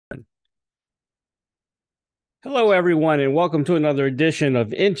Hello, everyone, and welcome to another edition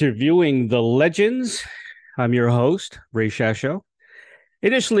of Interviewing the Legends. I'm your host, Ray Shasho.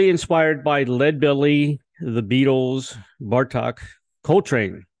 Initially inspired by Leadbelly, the Beatles, Bartok,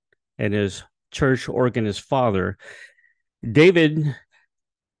 Coltrane, and his church organist father, David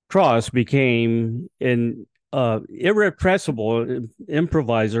Cross became an irrepressible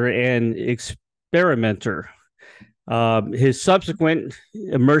improviser and experimenter. His subsequent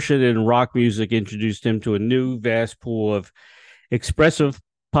immersion in rock music introduced him to a new, vast pool of expressive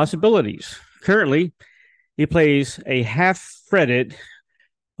possibilities. Currently, he plays a half fretted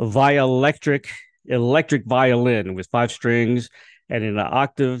Violectric electric violin with five strings and an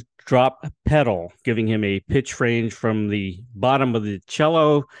octave drop pedal, giving him a pitch range from the bottom of the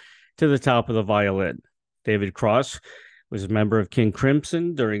cello to the top of the violin. David Cross was a member of King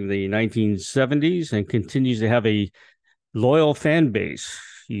Crimson during the 1970s and continues to have a loyal fan base.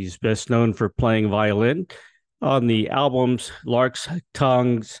 He's best known for playing violin on the albums Larks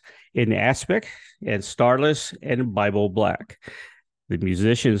Tongues in Aspic and Starless and Bible Black. The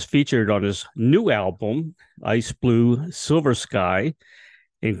musicians featured on his new album, Ice Blue Silver Sky,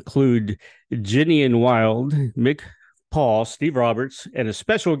 include Ginny and Wild, Mick Paul, Steve Roberts, and a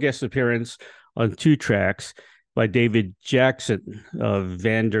special guest appearance on two tracks by David Jackson of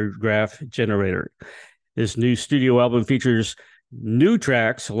Vandergraaf Generator. This new studio album features new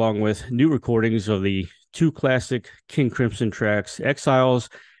tracks along with new recordings of the two classic King Crimson tracks, Exiles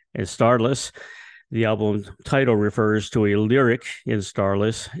and Starless. The album title refers to a lyric in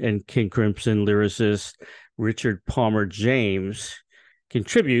Starless, and King Crimson lyricist Richard Palmer James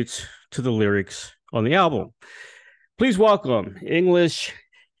contributes to the lyrics on the album. Please welcome English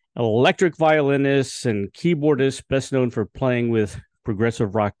electric violinist and keyboardist, best known for playing with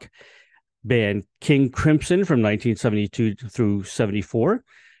progressive rock band King Crimson from 1972 through 74,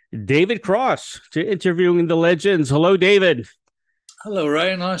 David Cross, to Interviewing the Legends. Hello, David. Hello,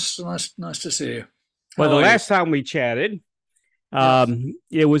 Ray. Nice to see you. Well, How the are you? last time we chatted, Yeah.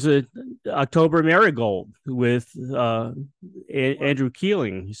 it was a October Marigold with Andrew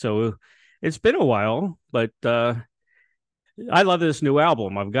Keeling. So it's been a while, but I love this new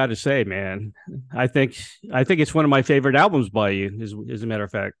album. I've got to say, man, I think I think it's one of my favorite albums by you. As a matter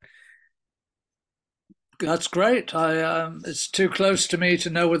of fact. That's great. It's too close to me to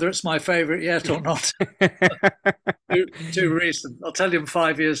know whether it's my favorite yet or not. Too recent. I'll tell you in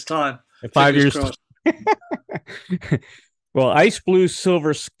 5 years' time. 5 Fingers years. crossed. Well, Ice Blue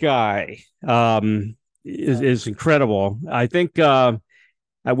Silver Sky Yeah. is incredible. I think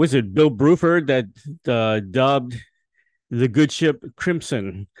was it Bill Bruford that dubbed the good ship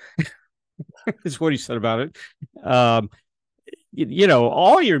Crimson. Is what he said about it. Um,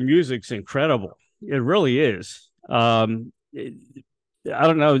 all your music's incredible. It really is. I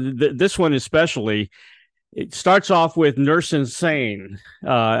don't know. This one especially. It starts off with Nurse Insane.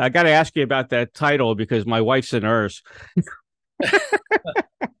 I got to ask you about that title because my wife's a nurse.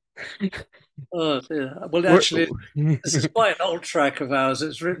 Oh, yeah. Well, We're, actually, this is quite an old track of ours.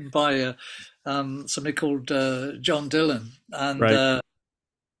 It's written by somebody called John Dillon, and right.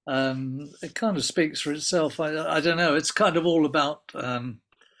 it kind of speaks for itself. I don't know. It's kind of all about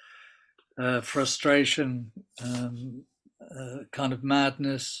frustration, kind of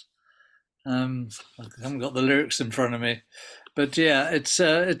madness. I haven't got the lyrics in front of me, but yeah, it's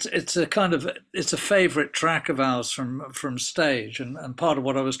a kind of it's a favourite track of ours from stage, and part of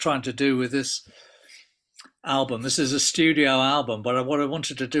what I was trying to do with this album. This is a studio album, but what I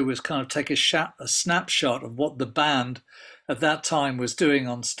wanted to do was kind of take a snapshot of what the band at that time was doing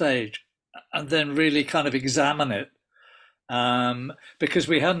on stage, and then really kind of examine it because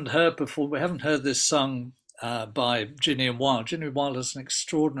we hadn't heard before. We haven't heard this sung by Ginny and Wild. Ginny and Wild has an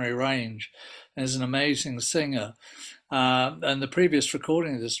extraordinary range and is an amazing singer. And the previous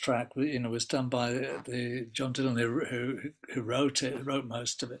recording of this track, was done by the John Dillon who wrote it, wrote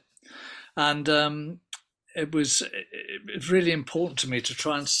most of it, and it was really important to me to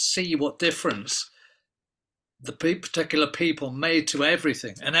try and see what difference the particular people made to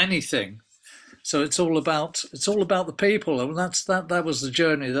everything and anything. So it's all about the people, and that was the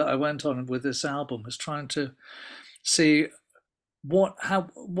journey that I went on with this album, was trying to see what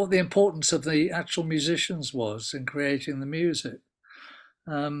the importance of the actual musicians was in creating the music.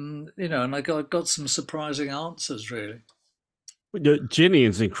 And I got some surprising answers, really. Ginny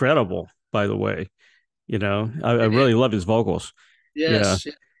is incredible, by the way. I It is. really love his vocals. Yeah. Yes,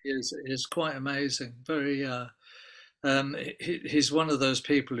 yeah, it is quite amazing. Very. He's one of those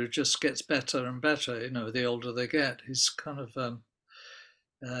people who just gets better and better. The older they get, he's kind of.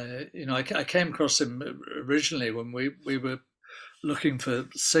 I came across him originally when we were looking for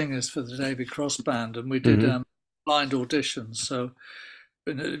singers for the David Cross band, and we did Hmm. blind auditions, so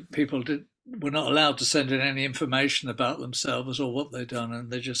people were not allowed to send in any information about themselves or what they'd done,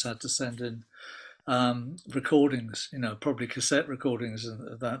 and they just had to send in recordings, probably cassette recordings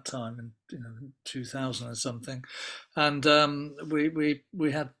at that time, in 2000 or something. And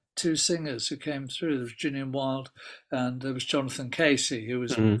we had two singers who came through. There was Gillian Wilde, and there was Jonathan Casey, who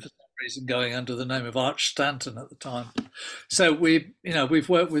was Mhm. for some reason going under the name of Arch Stanton at the time. So we've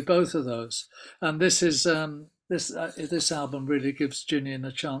worked with both of those, and this album really gives Gillian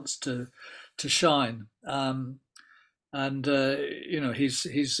a chance to shine. And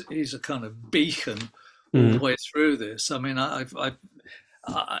he's a kind of beacon all the Mhm. way through this. I mean,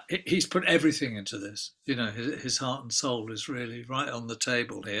 he's put everything into this. His heart and soul is really right on the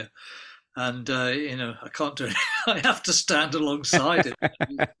table here, and I can't do it. I have to stand alongside him.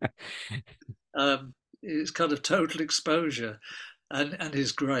 It's kind of total exposure, and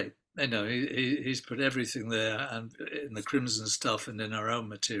he's great. He's put everything there, and in the Crimson stuff, and in our own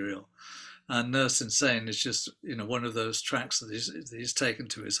material. And Nurse Insane is just one of those tracks that he's taken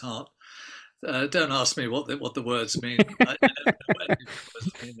to his heart. Don't ask me what the words mean. I don't know what any of the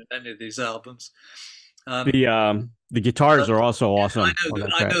words mean in any of these albums. The guitars But are also I awesome know on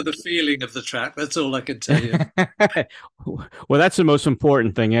that I track. know the feeling of the track. That's all I can tell you. Well, that's the most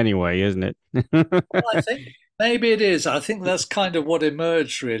important thing anyway, isn't it? Well, I think maybe it is. I think that's kind of what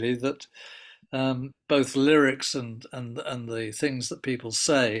emerged really. That both lyrics and the things that people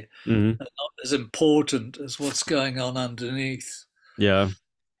say Mhm. are not as important as what's going on underneath. Yeah.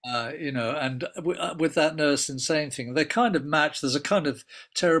 And with that Nurse Insane thing, they kind of match. There's a kind of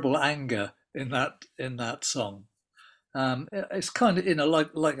terrible anger in that song. It's kind of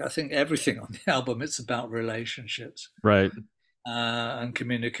like I think everything on the album. It's about relationships Right. and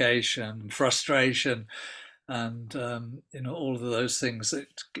communication, and frustration, and all of those things that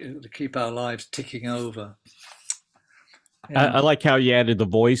keep our lives ticking over. I Yeah. like how you added the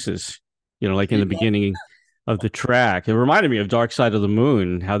voices, like in Yeah. the beginning of the track. It reminded me of Dark Side of the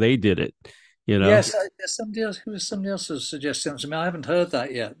Moon, how they did it, you know? Yes, somebody else was suggesting that to me. I haven't heard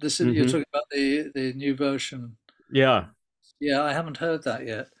that yet. You're Hmm. talking about the new version. Yeah. Yeah, I haven't heard that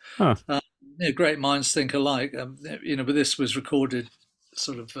yet. Huh. Um, great minds think alike. But this was recorded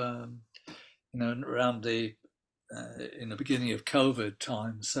sort of, around the in the beginning of COVID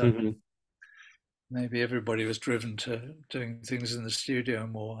time. So Hmm. maybe everybody was driven to doing things in the studio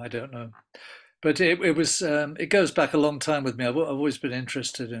more. I don't know, but it was it goes back a long time with me. I've always been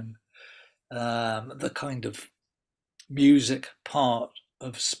interested in the kind of music part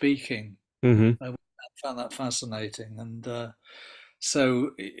of speaking. Hmm. I found that fascinating, and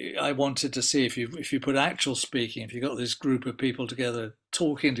so I wanted to see if you put actual speaking, if you got this group of people together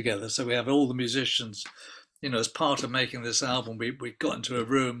talking together. So we have all the musicians, as part of making this album, we got into a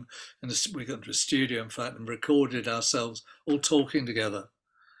room and we got into a studio, in fact, and recorded ourselves all talking together,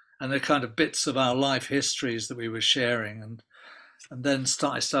 and the kind of bits of our life histories that we were sharing, and then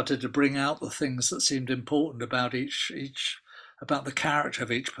I started to bring out the things that seemed important about each about the character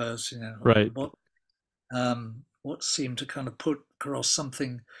of each person, Right. what seemed to kind of put across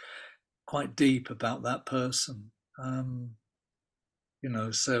something quite deep about that person.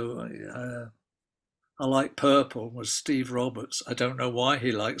 So I like purple was Steve Roberts. I don't know why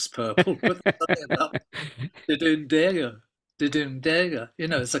he likes purple, but there's something about Didun Dega, Didun Dega.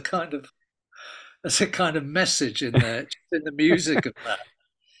 There's a kind of message in there, just in the music of that.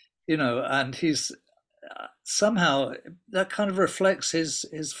 And he's somehow that kind of reflects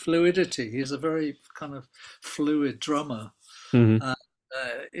his fluidity. He's a very kind of fluid drummer. Hmm. Uh,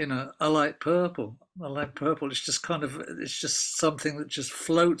 I like purple. I like purple. It's just something that just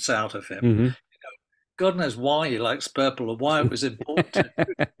floats out of him. Hmm. God knows why he likes purple or why it was important to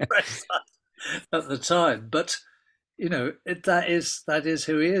express that at the time. But that is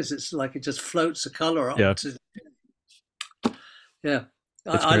who he is. It's like it just floats a color Yeah. onto. Yeah,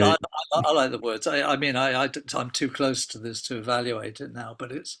 That's I, I, I, great. I like the words. I'm too close to this to evaluate it now,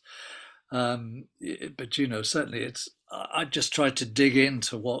 but certainly I just try to dig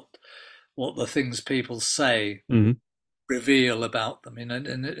into what the things people say Hmm. reveal about them,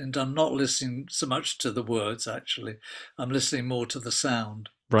 and I'm not listening so much to the words, actually. I'm listening more to the sound,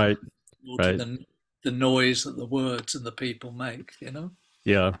 Right. more to Right. the noise that the words and the people make.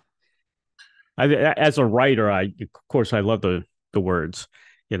 Yeah. As a writer, of course, I love the words,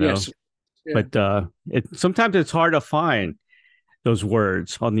 you know, Yes, yeah, but sometimes it's hard to find those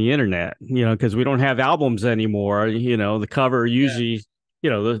words on the internet, because we don't have albums anymore. The cover yeah, usually,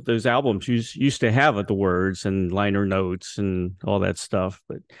 those albums used to have the words and liner notes and all that stuff,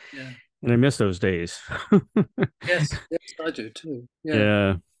 yeah. and I miss those days. Yes, yes, I do too. Yeah.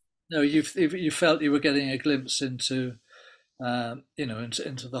 Yeah. no, you felt you were getting a glimpse into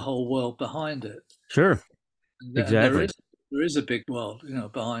into the whole world behind it, Sure, and exactly. there is a big world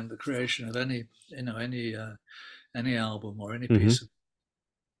behind the creation of any any album or any Hmm. piece of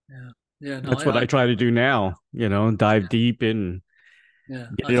yeah yeah no That's what I try to do now, dive deep in, get I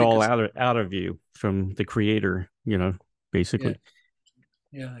it think all it's out of you from the creator, yeah basically.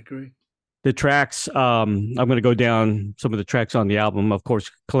 yeah I agree The tracks, I'm going to go down some of the tracks on the album. Of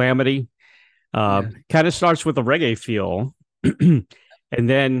course, Calamity yeah kind of starts with a reggae feel. And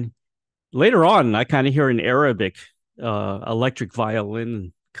then later on, I kind of hear an Arabic electric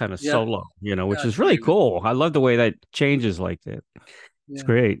violin kind of yeah solo, yeah which I is really agree with cool. I love the way that changes like that. It's yeah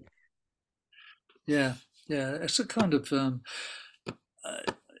great. yeah yeah it's a kind of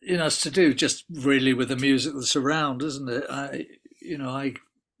it's to do just really with the music that's around, isn't it?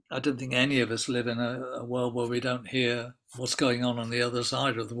 I don't think any of us live in a world where we don't hear what's going on the other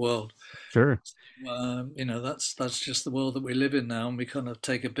side of the world. Sure. That's just the world that we live in now, and we kind of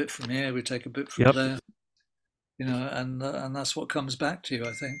take a bit from here, we take a bit from Yep. there, and that's what comes back to you,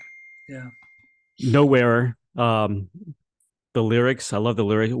 I think. Yeah. Nowhere. The lyrics, I love the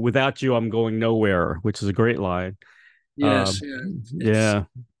lyric. Without you, I'm going nowhere, which is a great line. Yes. Um, Yeah. It's. yeah.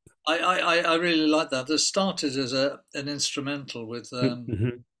 I really like that. This started as an instrumental with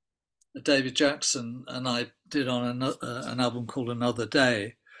Mhm. David Jackson and I did on an album called Another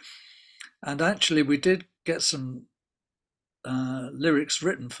Day, and actually we did get some lyrics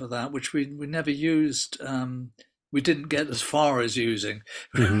written for that, which we never used. We didn't get as far as using,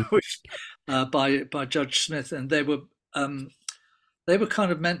 Mhm. which by Judge Smith, and they were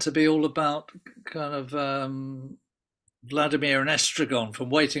kind of meant to be all about kind of Vladimir and Estragon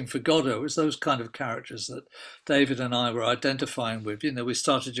from Waiting for Godot. It was those kind of characters that David and I were identifying with. We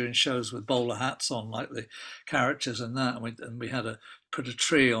started doing shows with bowler hats on, like the characters and that, and we had put a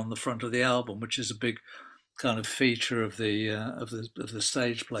tree on the front of the album, which is a big kind of feature of the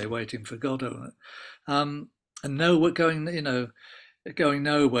stage play Waiting for Godot. Um, and no, we're going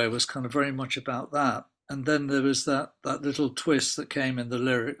nowhere was kind of very much about that. And then there was that little twist that came in the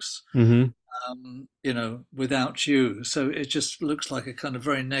lyrics, Mhm. without you. So it just looks like a kind of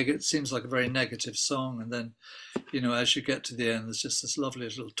very negative, seems like a very negative song. And then, as you get to the end, there's just this lovely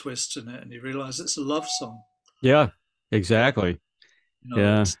little twist in it, and you realize it's a love song. Yeah, Uh, exactly.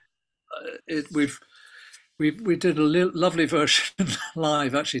 Yeah. it's it we did a lovely version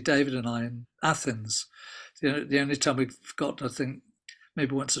live, actually, David and I in Athens. The only time we've got, I think,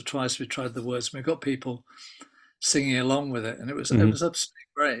 maybe once or twice we tried the words, and we got people singing along with it, and it Mhm. was absolutely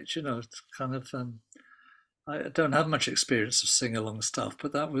great. It's kind of I don't have much experience of sing along stuff,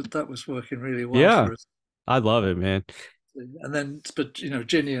 but that was working really well Yeah, for us. I love it, man. And then, but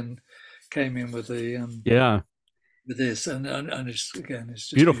Ginian came in Yeah, with this, and it's just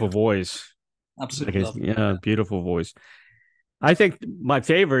beautiful beautiful, voice. Like, absolutely lovely. yeah, beautiful voice. I think my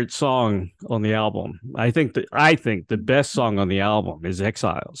favorite song on the album, I think the best song on the album is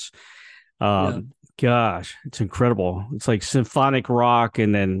Exiles. Yeah, Gosh, it's incredible. It's like symphonic rock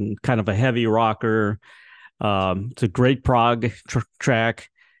and then kind of a heavy rocker. It's a great track.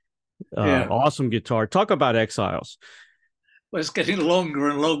 yeah. Awesome guitar. Talk about Exiles. Well, it's getting longer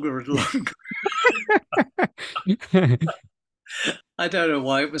and longer and longer. I don't know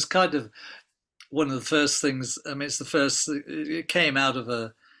why. It was kind of one of the first things. I mean, it's the first. It came out of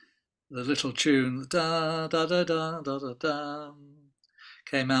the little tune da da da da da da da.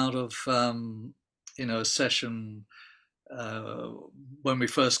 Came out of a session uh, when we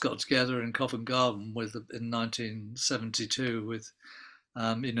first got together in Covent Garden in 1972 with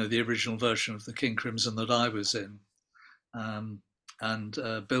the original version of the King Crimson that I was in, um, and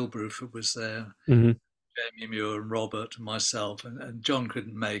Bill Bruford was there, Hmm. Jamie Muir and Robert and myself, and John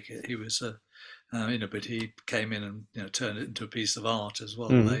couldn't make it. He was but he came in and turned it into a piece of art as well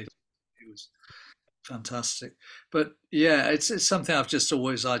Hmm. later. He was fantastic. But yeah, it's something I've just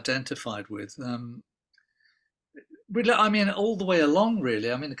always identified with. Really, I mean, all the way along, really.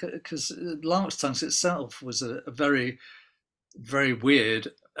 I mean, because Larks Tongues itself was a very, very weird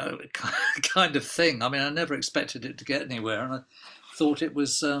kind of thing. I mean, I never expected it to get anywhere, and I thought it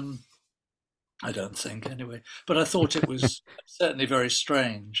was. I don't think anyway, but I thought it was certainly very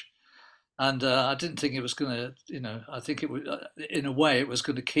strange, and I didn't think it was going to. I think it was, in a way, it was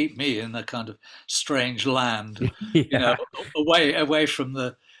going to keep me in a kind of strange land, you know, Yeah, away from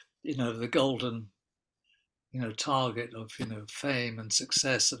the golden target of fame and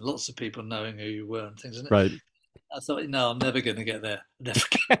success and lots of people knowing who you were and things. And right. I thought, no, I'm never going to get there. Never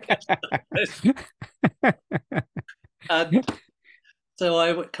going to get there. And so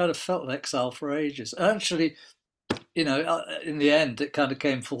I kind of felt exile for ages. Actually, in the end, it kind of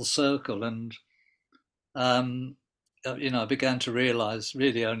came full circle, and um, I began to realize,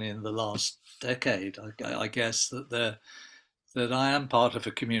 really only in the last decade, I guess, that I am part of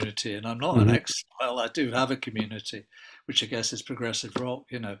a community, and I'm not an Hmm. exile. I do have a community, which I guess is progressive rock,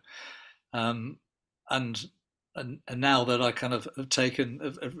 um, and and now that I kind of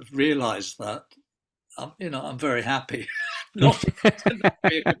have realised that, I'm very happy, not to not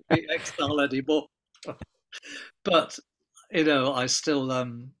be a complete exile anymore. But I still,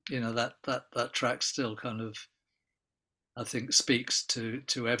 that track still kind of, I think, speaks to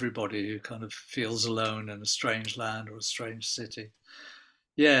everybody who kind of feels alone in a strange land or a strange city.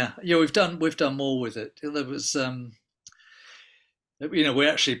 Yeah, yeah, we've done more with it. There was, we're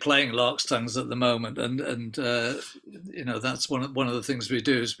actually playing Larks Tongues at the moment, and that's one of the things we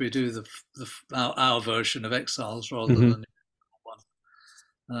do is we do our version of Exiles rather Hmm. than one,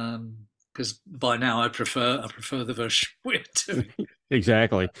 because by now I prefer the version we're doing.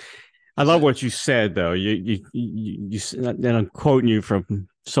 Exactly. I Is love it? what you said, though. And I'm quoting you from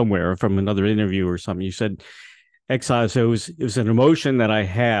somewhere, from another interview or something. You said exile. So it was an emotion that I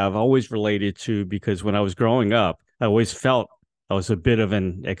have always related to, because when I was growing up, I always felt I was a bit of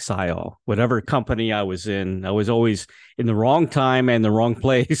an exile. Whatever company I was in, I was always in the wrong time and the wrong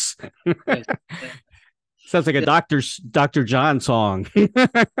place. Yes. Yeah. Sounds like a Yeah. Dr. John song. It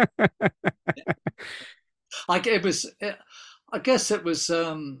was. I guess it was.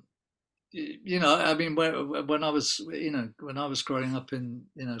 I mean, when I was, when I was growing up in,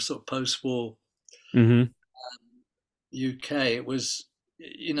 sort of post-war Hmm. UK, it was,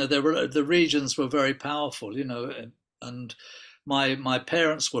 there were the regions were very powerful, and my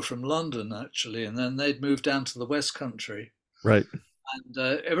parents were from London actually, and then they'd moved down to the West Country, Right. and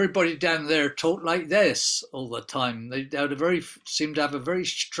everybody down there talked like this all the time. They had seemed to have a very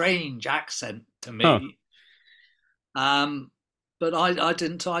strange accent to Huh. me. Um, but I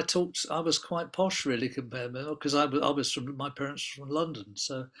didn't. I talked. I was quite posh, really, compared because I was from my parents were from London,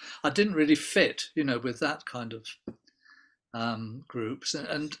 so I didn't really fit, with that kind of groups,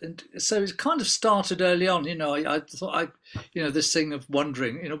 and so it kind of started early on. I thought this thing of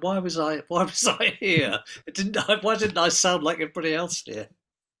wondering, why was I here? It didn't. Why didn't I sound like everybody else here?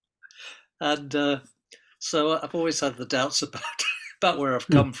 And so I've always had the doubts about about where I've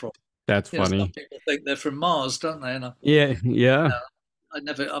come from. That's Some funny. people think they're from Mars, don't they? And Yeah. Yeah. I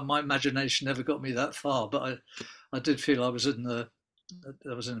never, my imagination never got me that far, but I did feel I was in a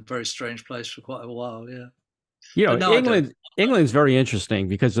very strange place for quite a while, yeah. But no, I don't. England's very interesting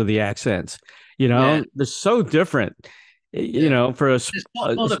because of the accents. Yeah, They're so different. yeah. For It's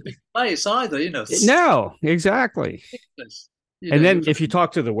not a big place either, no, exactly. It's, And then you've, if you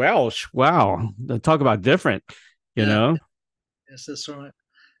talk to the Welsh, wow, they talk about different. You yeah, know, yes, that's right.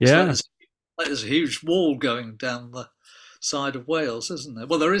 It's yeah, like there's a huge wall going down the side of Wales, isn't there?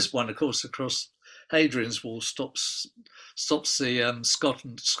 Well, there is one, of course, across Hadrian's Wall stops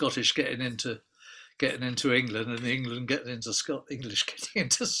the Scottish getting into England, and England getting into English getting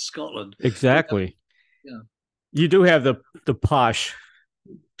into Scotland. But exactly. yeah, You do have the posh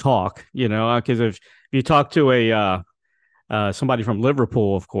talk, because if you talk to a somebody from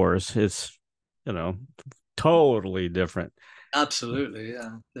Liverpool, of course, it's you know totally different. absolutely,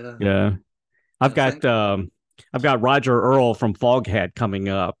 yeah, yeah, Yeah. I've yeah. got um I've got Roger Earl from Foghat coming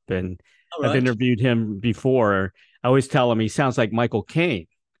up, and All I've right, interviewed him before. I always tell him he sounds like Michael Caine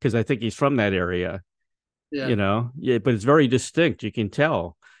because I think he's from that area, yeah. Yeah, but it's very distinct. You can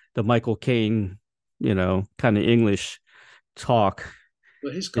tell the Michael Caine, kind of English talk.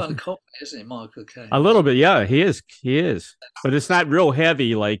 Well, he's It's kind of cockney, isn't he, Michael a Caine? little bit, yeah, he is. But it's not real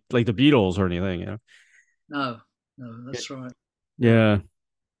heavy like the Beatles or anything. No, no, that's right. Yeah.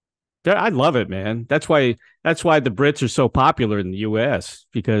 Yeah. I love it, man. That's why the Brits are so popular in the US,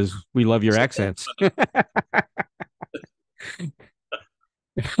 because we love your So, accents.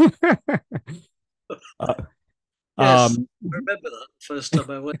 Uh, yes, um, I remember that the first time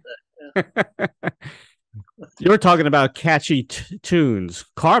I went there. you're talking about catchy tunes.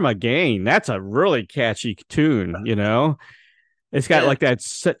 Karma Gain, that's a really catchy tune, It's got Yeah, like that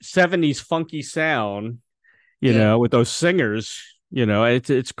 70s funky sound, yeah, with those singers,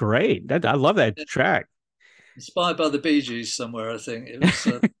 it's great. I love that yeah. track. Inspired by the Bee Gees somewhere, I think it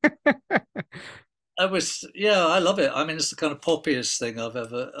was. Yeah, I love it. I mean, it's the kind of poppiest thing I've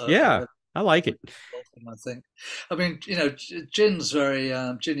Yeah, ever I like it. involved in, I think. I mean, Jin's very,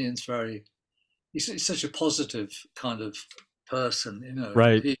 Jinian's very. He's such a positive kind of person, and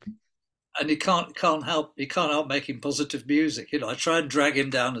Right. and he can't help making positive music. You know, I try and drag him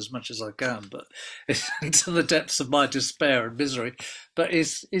down as much as I can, but it's into the depths of my despair and misery. But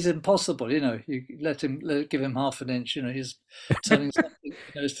it's impossible. You know, you give him half an inch. You know, he's turning something. You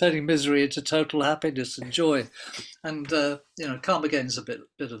know, he's turning misery into total happiness and joy. And you know, Calm Again's a bit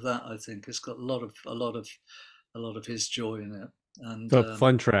of that. I think it's got a lot of his joy in it, and The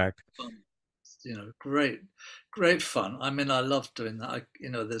fun track. fun. You know, great fun. I mean, I love doing that. You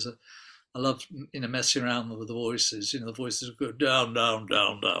know, I love, you know, messing around with the voices. You know, the voices go down, down,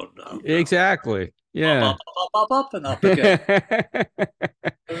 down, down, down, down, Exactly. up, Yeah. up, up, up, up, and up again.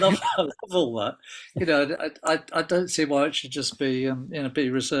 I love all that. You know, I don't see why it should just be, you know, be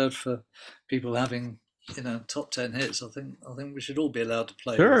reserved for people having, you know, top 10 hits. I think we should all be allowed to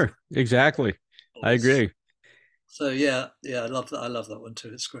play with Sure. Exactly. I voice. agree. So yeah, yeah, I love that. I love that one too.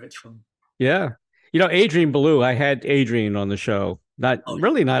 It's great fun. Yeah. You know, Adrian Belew, I had Adrian on the show Oh,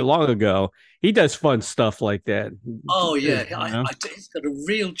 not long ago. He does fun stuff like that. oh Too, yeah, you know? he's got a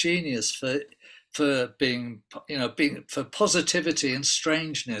real genius for being, you know, being for positivity and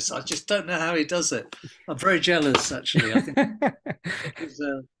strangeness. I just don't know how he does it. I'm very jealous, actually. Think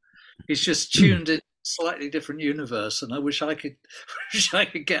he's just tuned in a slightly different universe, and I wish I could wish I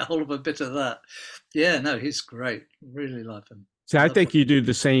could get hold of a bit of that. Yeah, no, he's great. Really love him. See, I Love think you do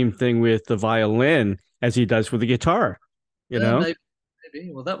the same thing with the violin as he does with the guitar, you Yeah, know? maybe.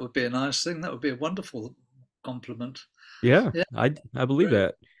 Well, that would be a nice thing. That would be a wonderful compliment. Yeah, Yeah, I believe great.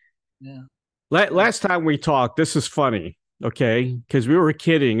 that. Yeah, yeah, Last time we talked, this is funny, okay? Because we were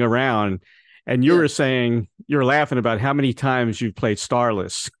kidding around, and you yeah. were saying you're laughing about how many times you've played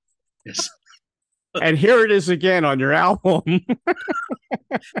Starless, Yes. and here it is again on your album.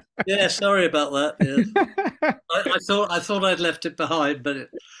 Yeah, sorry about that. Yeah. I thought I'd left it behind, but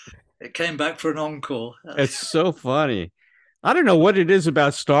it came back for an encore. It's so funny. I don't know what it is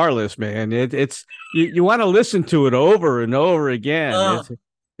about Starless, man. It's you want to listen to it over and over again. Oh,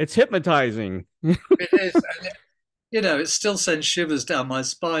 It's hypnotizing. it is. And you know, it still sends shivers down my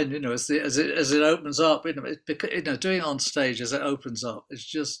spine. You know, as it opens up. You know, you know, doing it on stage as it opens up, it's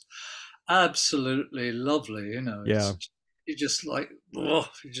just absolutely lovely. You know, Yeah. it's you just like, oh,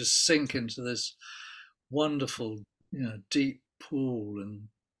 you just sink into this wonderful, you know, deep pool,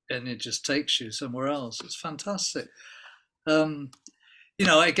 and it just takes you somewhere else. It's fantastic. Um, you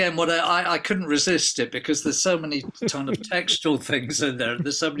know, again, what I couldn't resist it because there's so many kind of textual things in there.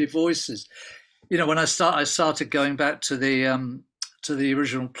 There's so many voices. You know, when I started going back to the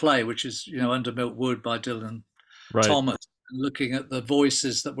original play, which is, you know, Under Milk Wood by Dylan Right. Thomas, and looking at the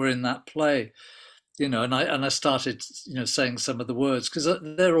voices that were in that play. You know, and I started, you know, saying some of the words because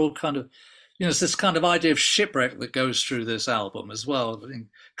they're all kind of, you know, it's this kind of idea of shipwreck that goes through this album as well, I think,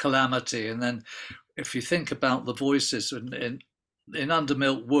 calamity, and then if you think about the voices in Under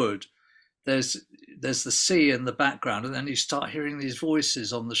Milk Wood, there's there's the sea in the background, and then you start hearing these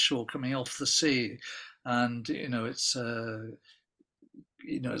voices on the shore coming off the sea, and you know it's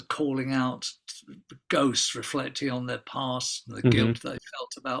you know, calling out ghosts reflecting on their past and the Hmm. guilt they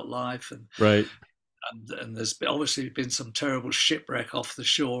felt about life, Right. and there's obviously been some terrible shipwreck off the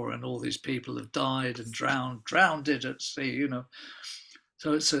shore, and all these people have died and drowned at sea, you know.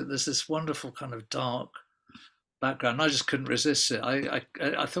 So there's this wonderful kind of dark background. I just couldn't resist it.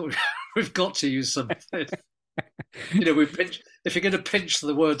 I thought we've got to use some of this. You know, if you're going to pinch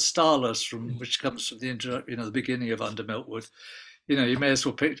the word starless from which comes from the you know, the beginning of Under Milkwood, you know, you may as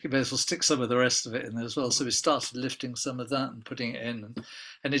well stick some of the rest of it in there as well. So we started lifting some of that and putting it in,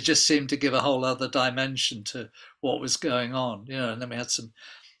 and it just seemed to give a whole other dimension to what was going on, you know. And then we had some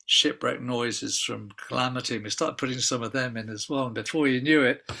shipwreck noises from Calamity, and we started putting some of them in as well. And before you knew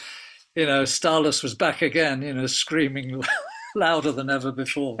it, you know, Starless was back again, you know, screaming louder than ever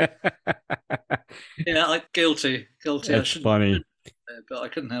before. Yeah, guilty. I That's shouldn't, funny. but I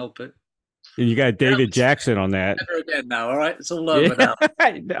couldn't help it. And you got That David was Jackson on that. never again now. All right, it's all Yeah. over now.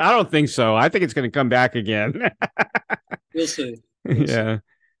 I don't think so. I think it's going to come back again. We'll see. We'll see. Yeah.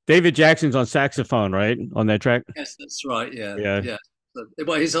 David Jackson's on saxophone, right? On that track? Yes, that's right. Yeah, Yeah. yeah.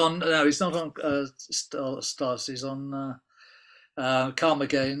 Well, he's on. No, he's not on Stars. He's on Calm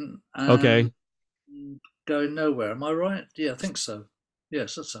Again and Okay. Going Nowhere. Am I right? Yeah, I think so.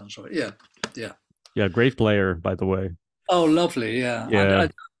 Yes, that sounds right. Yeah, yeah. Yeah, great player, by the way. Oh, lovely. Yeah. Yeah.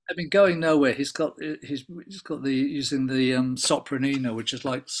 I mean, Going Nowhere. He's got the using the sopranino, which is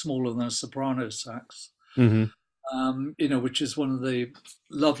like smaller than a soprano sax. Hmm. You know, which is one of the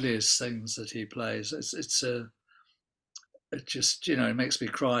loveliest things that he plays. It's a it just, you know, it makes me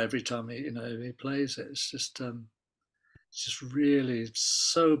cry every time he plays it. It's just really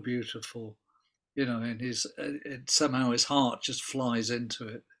so beautiful, you know, and somehow his heart just flies into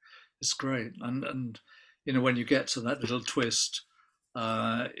it, It's great, and you know when you get to that little twist,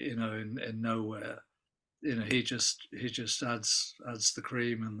 you know, in nowhere, you know, he just adds the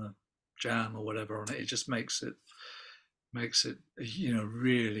cream and the jam or whatever on it. It just makes it a, you know,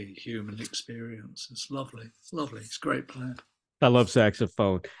 really human experience. It's lovely, lovely. It's a great player. I love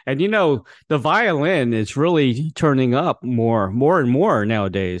saxophone. And you know, the violin is really turning up more and more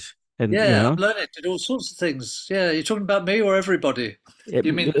nowadays. And you Yeah, know, I'm learning to do all sorts of things. Yeah, you're talking about me or everybody?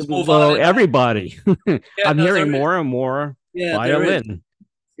 You mean there's more well, violin? everybody. Yeah, I'm no, hearing there is. more and more Yeah, there is. violin.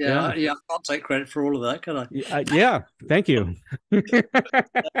 Yeah, Yeah. yeah. I can't take credit for all of that, can I? Yeah. Thank you.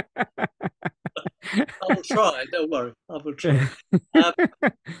 I will try. Don't worry. I will try. Um,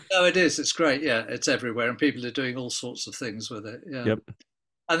 no, it is. It's great. Yeah, it's everywhere, and people are doing all sorts of things with it. Yeah, Yep.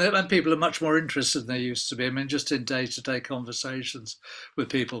 and people are much more interested than they used to be. I mean, just in day-to-day conversations with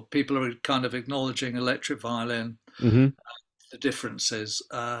people, people are kind of acknowledging electric violin, Hmm. the differences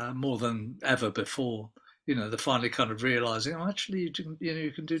more than ever before. You know, they're finally kind of realizing, oh, actually, you know,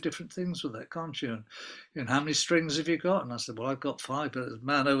 you can do different things with it, can't you? And, you know, how many strings have you got? And I said, well, I've got five, but the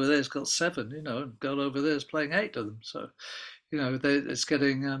man over there's got seven. You know, and girl over there's playing eight of them. So, you know, it's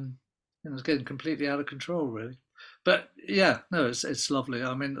getting, you know, it's getting completely out of control, really. But yeah, no, it's lovely.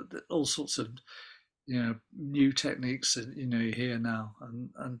 I mean, all sorts of, you know, new techniques that, you know, you hear now,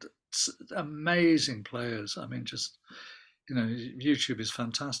 and amazing players. I mean, just, you know, YouTube is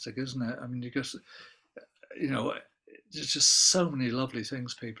fantastic, isn't it? I mean, you just, you know, there's just so many lovely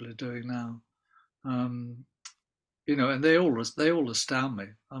things people are doing now. Um, you know, and they all astound me.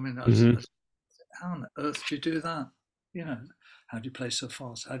 I mean, Hmm. how on earth do you do that? You know, how do you play so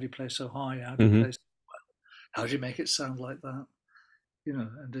fast? How do you play so high? How do you Hmm. play? How do you make it sound like that? You know,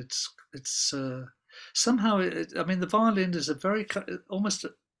 and it's somehow I mean, the violin is a very almost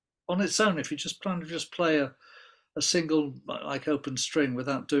on its own. If you just kind of just play a single like open string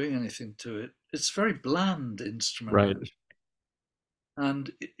without doing anything to it, it's a very bland instrument Right. actually.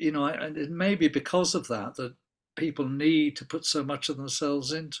 And you know, and it may be because of that that people need to put so much of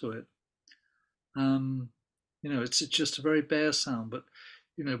themselves into it. Um, you know, it's just a very bare sound, but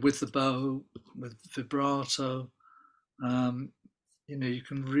you know, with the bow, with vibrato, um, you know, you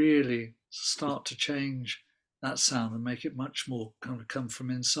can really start to change that sound and make it much more kind of come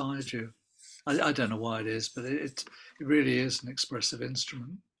from inside you. I don't know why it is, but it really is an expressive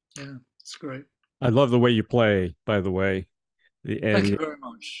instrument. Yeah, it's great. I love the way you play, by the way. Thank And, you very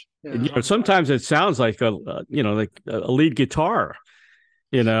much. and Yeah, you know, sometimes it sounds like you know, like a lead guitar,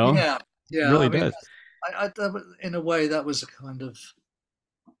 you know, yeah, yeah. really I mean, does. in a way, that was a kind of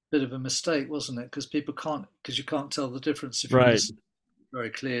bit of a mistake, wasn't it? Because people can't, because you can't tell the difference if you Right. listen very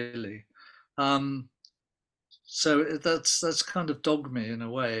clearly. Um, so that's kind of dogged me in a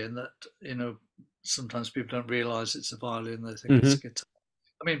way, in that, you know, sometimes people don't realize it's a violin; they think it's a Hmm. guitar.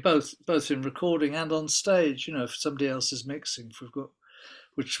 I mean, both in recording and on stage. You know, if somebody else is mixing, if we've got,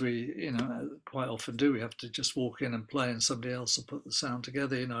 which we, you know, quite often do, we have to just walk in and play, and somebody else will put the sound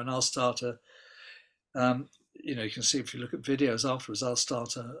together. You know, and I'll start you know, you can see if you look at videos afterwards, I'll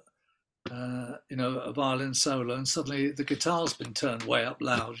start you know, a violin solo, and suddenly the guitar's been turned way up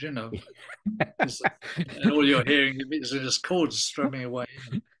loud. You know, and all you're hearing is just chords strumming away. You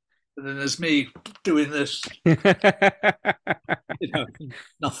know? And then there's me doing this, you know,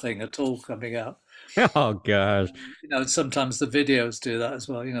 nothing at all coming out. Oh gosh. You know, sometimes the videos do that as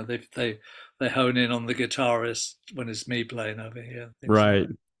well. You know, they hone in on the guitarist when it's me playing over here, and things like Right.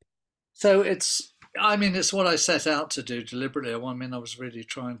 that. So I mean, it's what I set out to do deliberately. I mean, I was really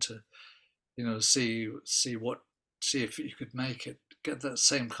trying to, you know, see if you could make it get that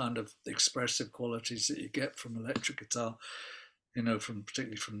same kind of expressive qualities that you get from electric guitar, you know, from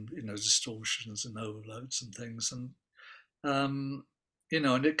particularly from, you know, distortions and overloads and things. And you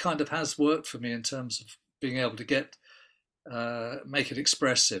know, and it kind of has worked for me in terms of being able to get make it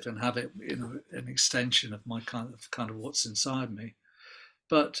expressive and have it, you know, an extension of my kind of what's inside me.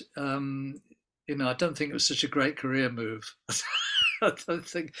 But you know, I don't think it was such a great career move. I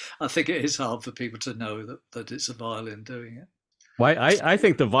think it is hard for people to know that it's a violin doing it. Why I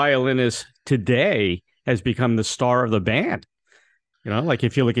think the violinist today has become the star of the band. You know, like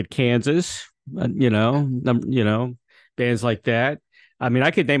if you look at Kansas, you know, bands like that. I mean,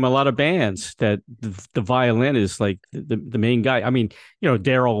 I could name a lot of bands that the violin is like the main guy. I mean, you know,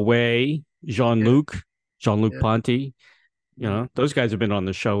 Daryl Way, Yeah, Jean-Luc yeah, Ponty, you mm, know, those guys have been on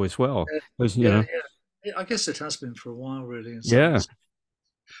the show as well. yeah, Those, you yeah, know, yeah. Yeah, I guess it has been for a while, really, in some yeah. respects.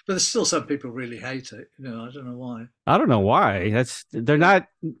 But there's still some people really hate it. You know, I don't know why. I don't know why. They're Yeah, not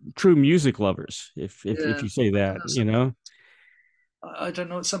true music lovers, if yeah. you say I that, don't know. you know. I don't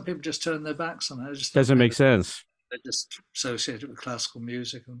know. Some people just turn their backs on it. I just think Doesn't make sense. they're just associated with classical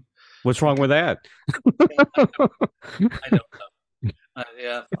music, and What's wrong with that? I don't know.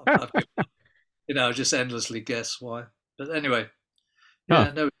 Yeah, I've given up. Just endlessly guess why. But anyway, Huh.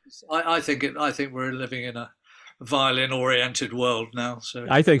 yeah, no, I think it. I think we're living in a violin-oriented world now, so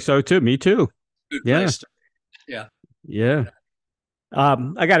I think so too. Me too. good Yeah. place to. Yeah. Yeah.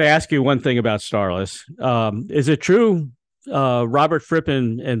 I got to ask you one thing about Starless. Is it true Robert Fripp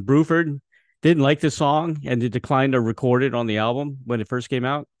and Bruford didn't like the song and they declined to record it on the album when it first came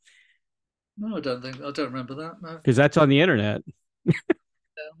out? No, I don't remember that. No. Because that's on the internet.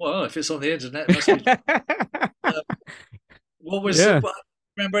 Well, if it's on the internet, it must be. Uh, what was? Yeah.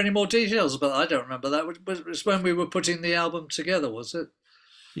 Remember any more details about that? I don't remember that. It was when we were putting the album together, was it?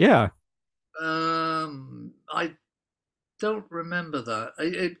 Yeah. I don't remember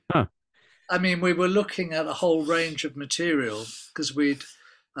that. Huh. I mean, we were looking at a whole range of material because we'd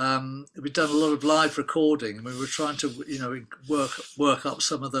done a lot of live recording, and we were trying to work up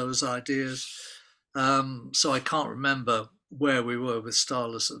some of those ideas. So I can't remember where we were with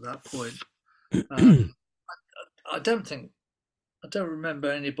Starless at that point. Um, I don't think I don't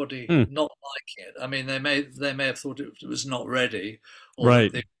remember anybody Hmm. not liking it. I mean, they may have thought it was not ready, or that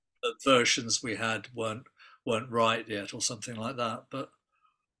Right. the versions we had weren't right yet, or something like that. But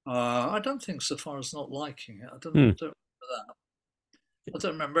I don't think so far as not liking it. Hmm. Don't remember that. I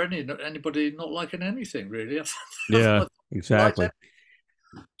don't remember anybody not liking anything really. I Yeah. liked Exactly. it.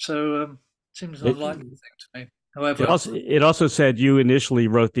 So seems an It, unlikely thing to me. it However, also it also said you initially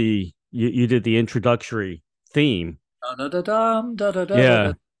wrote you did the introductory theme. da da da da da da da da.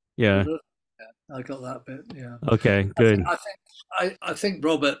 Yeah. Yeah. Yeah, I got that bit. Yeah, Okay. Good. I think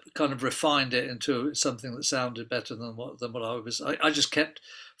Robert kind of refined it into something that sounded better than what I was. I just kept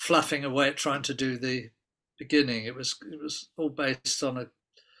fluffing away at trying to do the beginning. It was all based on a.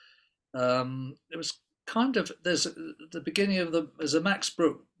 It was kind of there's the beginning of there's a Max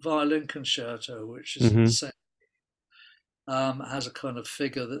Bruch violin concerto which is in the Hmm. same has a kind of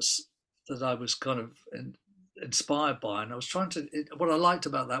figure that I was kind of inspired by, and I was trying to. What I liked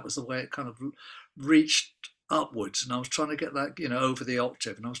about that was the way it kind of reached upwards, and I was trying to get that over the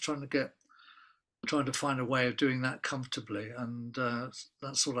octave, and I was trying to find a way of doing that comfortably, and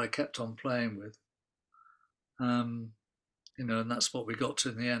that's what I kept on playing with. Um, and that's what we got to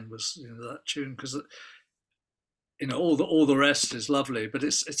in the end was that tune because all the rest is lovely, but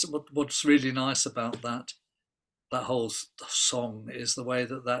it's what's really nice about that whole song is the way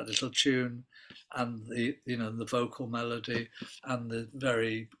that little tune and the vocal melody and the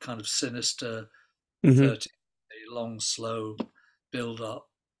very kind of sinister Hmm. 30 long slow build up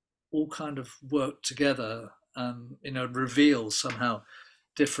all kind of work together and reveal somehow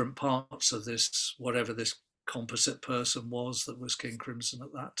different parts of this whatever this composite person was that was King Crimson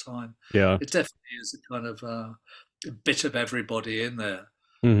at that time. Yeah. It definitely is a kind of a bit of everybody in there,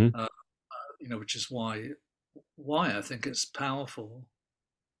 Hmm. uh, which is why I think it's powerful.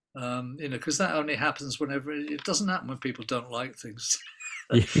 Because that only happens whenever it doesn't happen when people don't like things.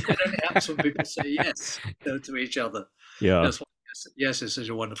 It only happens when people say yes to each other. Yeah. That's why yes is such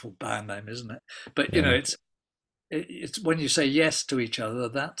a wonderful band name, isn't it? But Yeah. it's when you say yes to each other,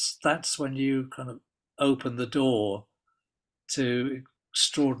 that's when you kind of open the door to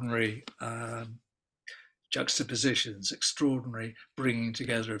extraordinary juxtapositions, extraordinary bringing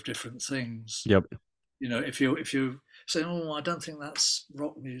together of different things. Yep. If you say, oh, I don't think that's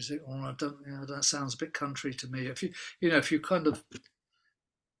rock music, or I don't, that sounds a bit country to me. If you kind of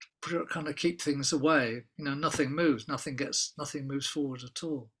keep things away, nothing moves, nothing moves forward at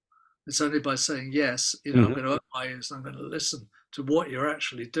all. It's only by saying yes, I'm Hmm. going to open my ears, and I'm going to listen to what you're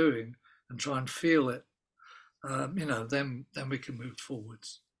actually doing and try and feel it. Then we can move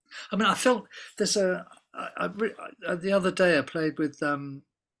forwards. I mean, I felt there's the other day I played with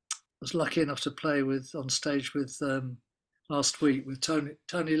was lucky enough to play with on stage with last week with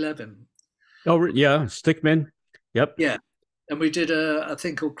Tony Levin. Oh, yeah. Stickman. Yep. Yeah, and we did a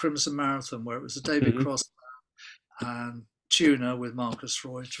thing called Crimson Marathon where it was a David Hmm. Cross and tuner with Marcus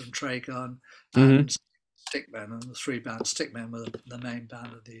Reuter and Trey Gunn Hmm. and Stickman and the three bands. Stickman were the main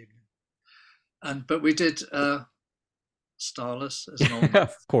band of the evening, but we did Starless as normal.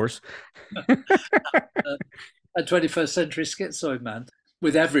 Of course. A 21st Century Schizoid Man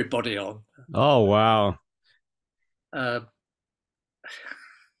with everybody on. Oh, wow. Uh,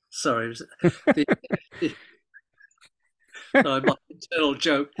 sorry, the, sorry, my internal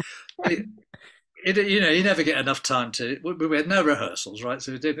joke. You never get enough time to. We had no rehearsals, right?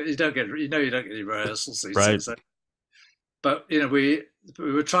 So you don't get any rehearsals these Right. days. But we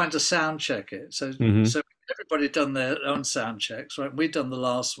were trying to sound check it. So Hmm. so everybody had done their own sound checks, right? We'd done the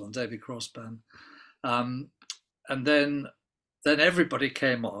last one, David Cross band, and then then everybody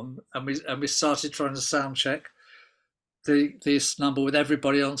came on, and we started trying to sound check this number with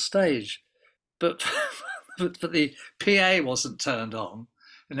everybody on stage, but but the PA wasn't turned on,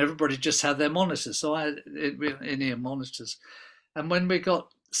 and everybody just had their monitors. So I had in-ear monitors, and when we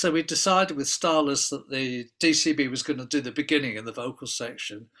decided with Starless that the DCB was going to do the beginning and the vocal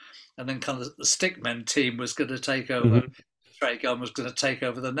section, and then kind of the Stickmen team was going to take over. Trey Gunn was going to take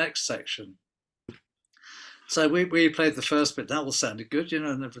over the next section. So we played the first bit. That all sounded good,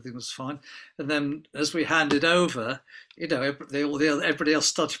 and everything was fine. And then as we handed over, everybody else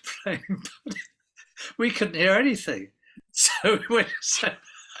started playing. But we couldn't hear anything. So it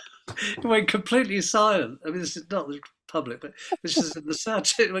went completely silent. I mean, this is not the public, but this is in the sound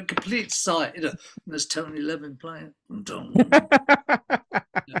check. It went complete silent. And there's Tony Levin playing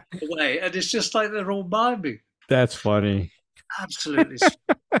away, and it's just like they're all miming. That's funny. Absolutely.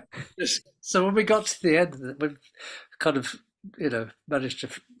 So when we got to the end of it, we kind of, managed to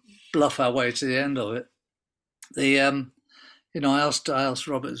bluff our way to the end of it. I asked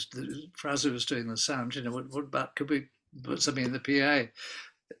Robert, Frazzo was doing the sound, what about, could we put something in the PA?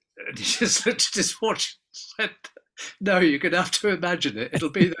 And he just looked at his watch and said, no, you're going to have to imagine it. It'll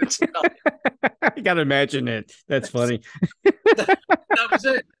be there tonight. You got to imagine it. That's funny. That was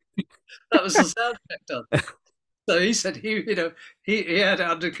it. That was the sound check done. So he said he had it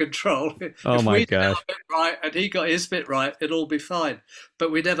under control. Oh my gosh! If we did our bit right and he got his bit right, it'd all be fine.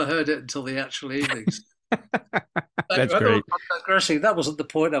 But we never heard it until the actual evenings. That's great. That wasn't the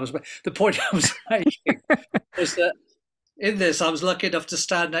point I was making. The point I was making was that in this, I was lucky enough to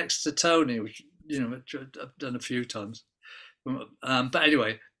stand next to Tony, which I've done a few times. But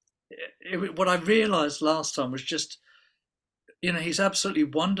anyway, what I realised last time was just, he's absolutely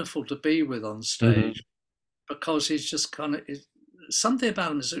wonderful to be with on stage. Because he's just kind of, something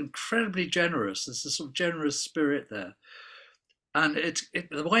about him is incredibly generous. There's a sort of generous spirit there. And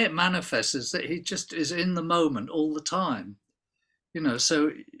the way it manifests is that he just is in the moment all the time.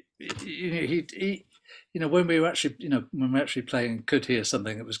 So, when we were actually playing, could hear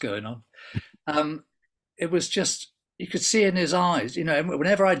something that was going on. It was just, you could see in his eyes,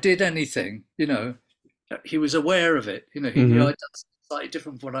 whenever I did anything, he was aware of it. He knew slightly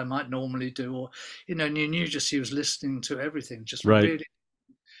different from what I might normally do, or and you knew just he was listening to everything, just really,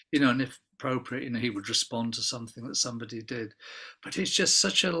 and if appropriate, he would respond to something that somebody did. But it's just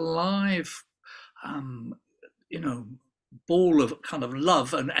such a live, ball of kind of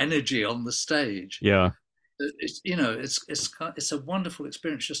love and energy on the stage. Yeah, it's a wonderful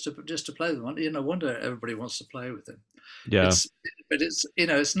experience just to play with him. No wonder everybody wants to play with him. Yeah, but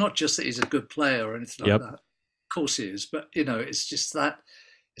it's not just that he's a good player or anything like that. Of course he is, but it's just that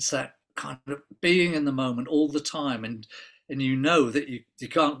it's that kind of being in the moment all the time, and that you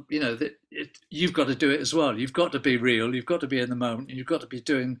can't, you've got to do it as well. You've got to be real. You've got to be in the moment. And you've got to be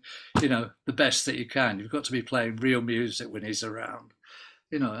doing, the best that you can. You've got to be playing real music when he's around,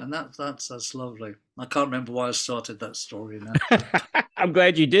 and that's lovely. I can't remember why I started that story now. I'm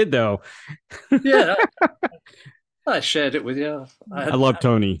glad you did, though. Yeah, I shared it with you. I love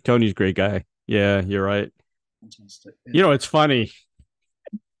Tony. Tony's a great guy. Yeah, you're right. Fantastic. Yeah. It's funny.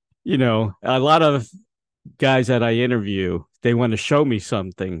 A lot of guys that I interview, they want to show me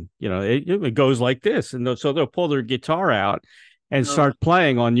something. It goes like this, and so they'll pull their guitar out and start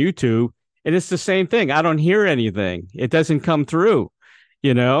playing on YouTube, and it's the same thing. I don't hear anything. It doesn't come through.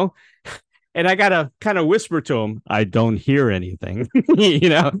 And I gotta kind of whisper to them, I don't hear anything.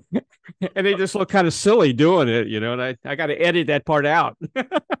 And they just look kind of silly doing it. And I got to edit that part out.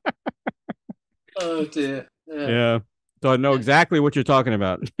 Oh dear. Yeah. So I know exactly what you're talking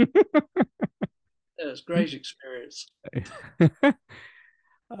about. It's a great experience.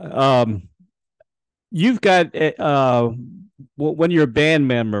 You've got one of your band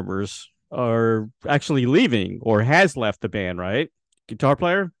members are actually leaving or has left the band, right? Guitar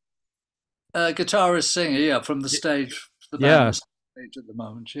player? Guitarist, singer, from the stage. The band stage at the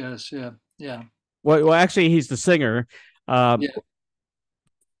moment. Yes, yeah. Well, actually, he's the singer. Yeah.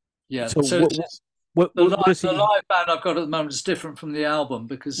 So the live band I've got at the moment is different from the album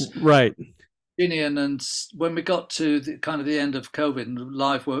because Ginian, and when we got to the end of COVID and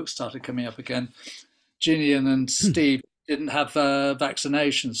live work started coming up again, Ginian and Steve didn't have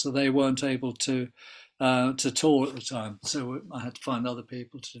vaccinations, so they weren't able to tour at the time. So I had to find other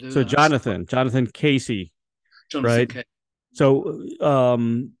people to do. So that. Jonathan Casey, right? Casey. So,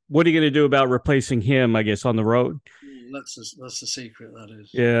 what are you going to do about replacing him? I guess on the road. That's a secret. That is.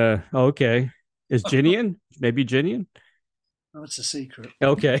 Yeah. Okay. Is Ginian? Maybe Ginian? No, it's a secret.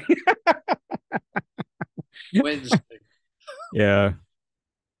 Okay. Wednesday. Yeah.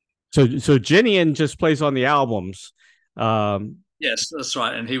 So Ginian just plays on the albums. Yes, that's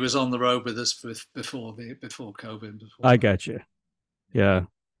right. And he was on the road with us before COVID, before I that. got you. Yeah.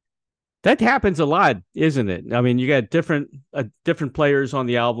 That happens a lot, isn't it? I mean, you got different players on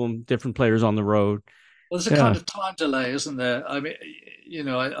the album, different players on the road. Well, there's a Yeah. kind of time delay, isn't there? I mean,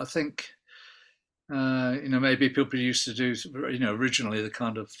 I think maybe people used to do, originally the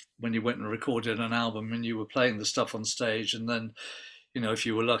kind of when you went and recorded an album and you were playing the stuff on stage, and then, if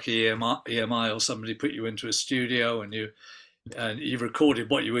you were lucky, EMI or somebody put you into a studio and you recorded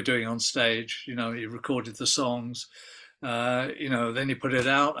what you were doing on stage. You recorded the songs, then you put it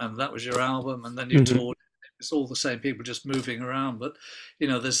out, and that was your album, and then you Hmm. toured. It's all the same people just moving around, but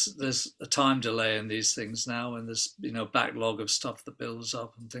there's a time delay in these things now, and there's backlog of stuff that builds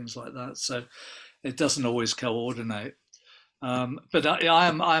up and things like that. So it doesn't always coordinate. But I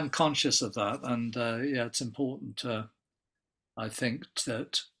am conscious of that, and yeah, it's important. I think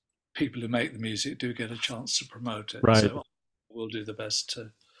that people who make the music do get a chance to promote it. Right. So we'll do the best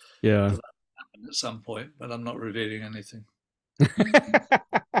Yeah. for that to happen at some point, but I'm not revealing anything.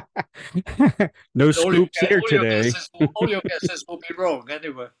 No All your, scoops here all your today. guesses, all your guesses will be wrong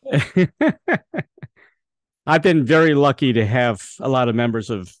anyway. I've been very lucky to have a lot of members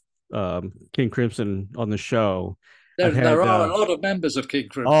of King Crimson on the show. I've There had, are a lot of members of King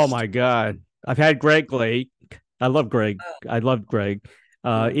oh Crimson. my God, I've had Greg Lake. I love Greg. I love Greg.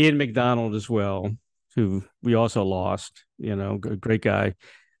 Yeah, Ian McDonald as well, who we also lost. Great guy.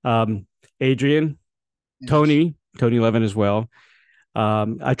 Um, Adrian, yes, Tony Levin as well.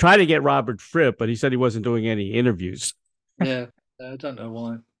 I tried to get Robert Fripp, but he said he wasn't doing any interviews. yeah. I don't know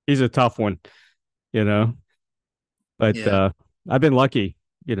why. He's a tough one, you know. But Yeah, I've been lucky,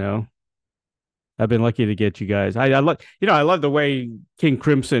 you know. I've been lucky to get you guys. I love the way King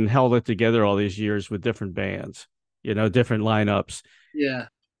Crimson held it together all these years with different bands, different lineups, yeah,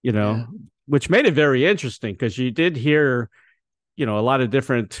 you yeah. know, which made it very interesting because you did hear, a lot of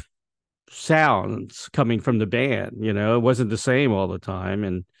different sounds coming from the band. It wasn't the same all the time.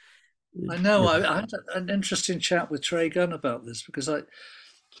 And I know. I had an interesting chat with Trey Gunn about this because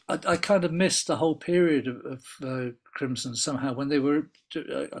I kind of missed the whole period of Crimson somehow when they were.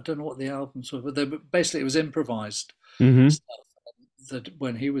 I don't know what the albums were, but basically it was improvised mm-hmm. stuff that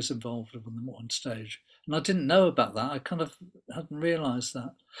when he was involved with them on stage, and I didn't know about that. I kind of hadn't realised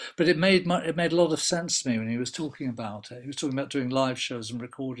that, but it made a lot of sense to me when he was talking about it. He was talking about doing live shows and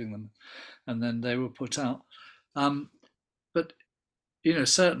recording them, and then they were put out. Um, but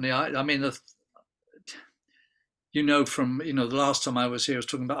certainly, I mean, from the last time I was here, I was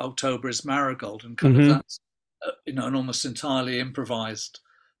talking about October is Marigold, and kind of Mm-hmm. that's an almost entirely improvised,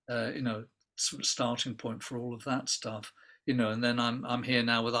 sort of starting point for all of that stuff. And then I'm here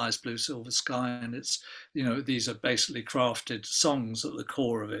now with Eyes Blue Silver Sky, and it's these are basically crafted songs at the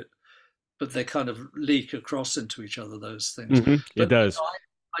core of it, but they kind of leak across into each other, those things. Mm-hmm. It But does.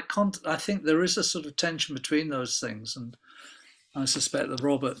 I can't. I think there is a sort of tension between those things, and I suspect that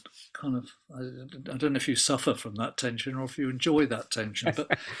Robert kind of, I don't know if you suffer from that tension or if you enjoy that tension, but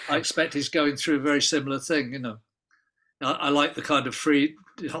I expect he's going through a very similar thing. I like the kind of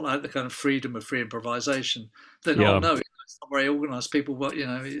I like the kind of freedom of free improvisation. Then, oh Yeah, no, it's not very organised. People, but you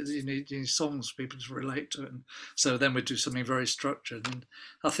need songs for people to relate to it, and so then we do something very structured. And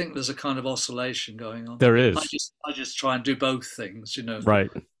I think there's a kind of oscillation going on. there I is. just, I just try and do both things. Right.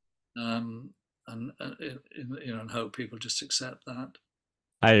 Um, and hope people just accept that.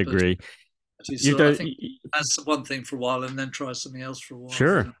 I But agree. he's, You I do, think that's one thing for a while and then try something else for a while.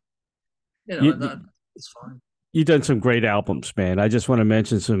 sure. And You, that's fine. you've done some great albums, man. I just want to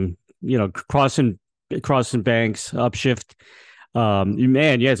mention some, crossing banks, upshift.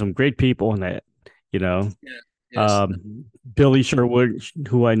 Man, you had some great people in that. You know, Yeah. Yes. um, Billy Sherwood,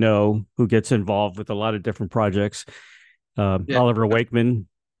 who I know, who gets involved with a lot of different projects. Yeah. Oliver Wakeman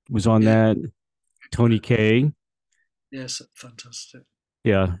was on Yeah. that. Tony Kaye. Yes. Fantastic.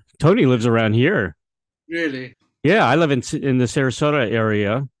 Yeah, Tony Yeah. lives around here. Really. Yeah, I live in the Sarasota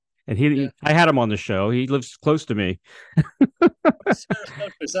area, and Yeah. I had him on the show. He lives close to me,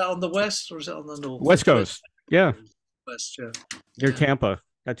 Sarasota, is that on the west or is it on the north? West Which way? Coast. Yeah, West. Yeah. near Yeah. Tampa,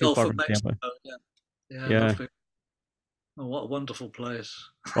 not too Gulf far of from Tampa. Mexico. Yeah. Yeah. Yeah. Lovely. Oh, what a wonderful place.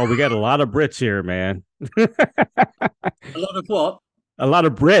 Well, we got a lot of Brits here, man. A lot of what? A lot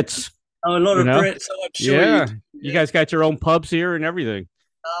of Brits, Oh, a lot you of know. Brits. Oh, I'm sure you Yeah, do. you Yeah. guys got your own pubs here and everything.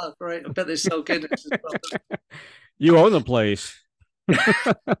 Oh, great. I bet they sell Guinness as well. You own the place.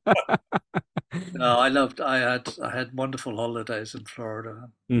 No, I had wonderful holidays in Florida.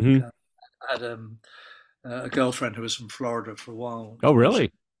 Hmm. I had a girlfriend who was from Florida for a while. Oh, And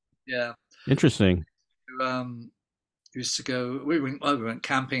really? yeah, Interesting. um, used to go. We went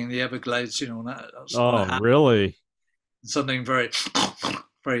camping in the Everglades, on that sort of Oh, a really? Something very,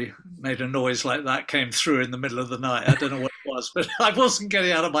 very made a noise like that came through in the middle of the night. I don't know what it was, but I wasn't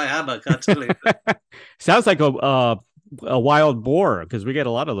getting out of my hammock, I tell you. Sounds like a wild boar because we get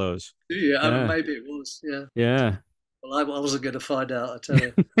a lot of those. Yeah, Yeah, maybe it was. Yeah. yeah. Well, I wasn't going to find out, I tell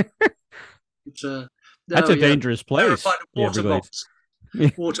you. But, That's no, a yeah, dangerous terrified place, of the Everglades. Yeah.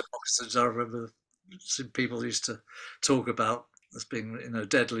 water moccasins. I remember some people used to talk about as being,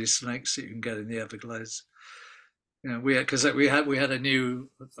 deadly snakes that you can get in the Everglades. We had a new.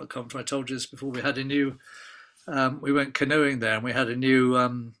 I can't remember if I told you this before. We had a new. We went canoeing there, and we had a new.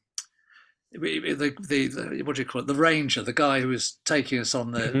 The what do you call it? The ranger, the guy who was taking us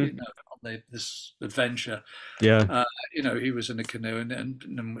on the Mhm. this adventure. Yeah. Uh, he was in a canoe, and a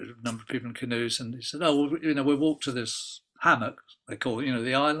number of people in canoes, and he said, "Oh, well, we'll walk to this hammock. They call it,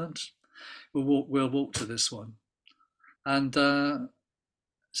 the island. We'll walk to this one." And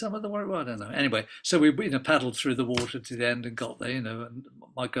some of the well, I don't know. Anyway, so we paddled through the water to the end and got there. And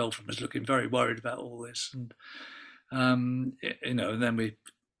my girlfriend was looking very worried about all this, and and then we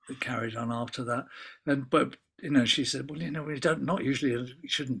carried on after that. But she said, well, we don't not usually we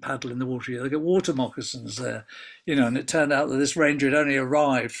shouldn't paddle in the water. They get water moccasins there, and it turned out that this ranger had only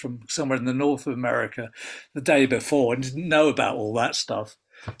arrived from somewhere in the north of America the day before and didn't know about all that stuff.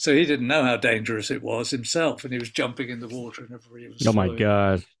 So he didn't know how dangerous it was himself, and he was jumping in the water and everybody was Oh my following.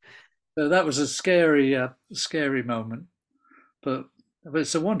 God. So that was a scary moment, but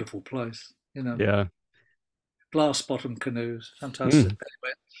it's a wonderful place, Yeah. glass bottom canoes, fantastic. Mm,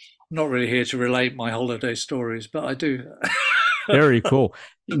 Anyway, I'm not really here to relate my holiday stories, but I do. very cool.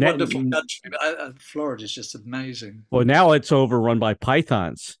 A wonderful country. Florida is just amazing. Well, now it's overrun by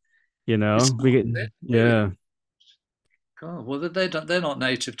pythons. It's We get really. yeah. God, well, they're not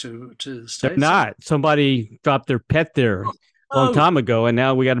native to the They're States, are they? not. Somebody dropped their pet there a long No, time ago, and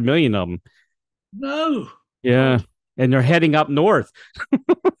now we got a million of them. no, Yeah, God, and they're heading up north.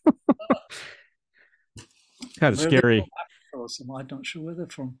 Kind of where are they from? scary. Africa or something? I'm not sure where they're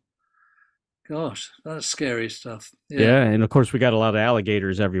from. Gosh, that's scary stuff. Yeah, Yeah, and of course we got a lot of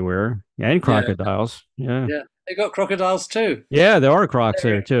alligators everywhere and yeah, crocodiles. Yeah, yeah. They got crocodiles too. yeah, there are crocs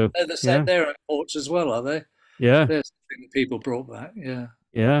there They're, too. they're the same. Yeah, They're at ports as well, are they? yeah, There's something that people brought back. Yeah,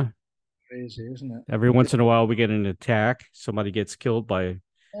 yeah. crazy, isn't it? Every once in a while we get an attack. Somebody gets killed by an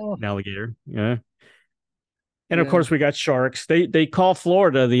Oh, alligator. Yeah. And of yeah, course, we got sharks. They call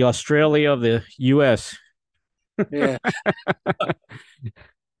Florida the Australia of the U.S. yeah.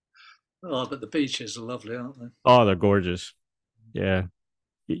 Oh, but the beaches are lovely, aren't they? Oh, they're gorgeous. Yeah,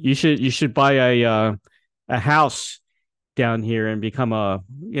 you should buy a house down here and become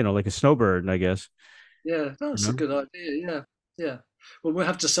like a snowbird, I guess. Yeah, You that's a know. good idea. Yeah, yeah. Well, we'll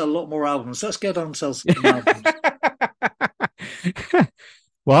have to sell a lot more albums. Let's get on and sell some albums.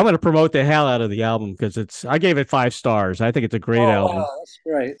 Well, I'm going to promote the hell out of the album because I gave it 5 stars. I think it's a great Oh, album. wow, that's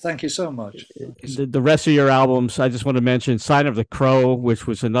great. Thank you so much. Thank you so The rest of your albums, I just want to mention Sign of the Crow, which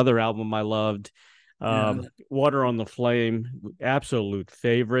was another album I loved. Yeah, Water on the Flame, absolute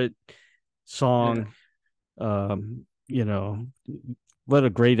favorite yeah, song. Um, you know, what a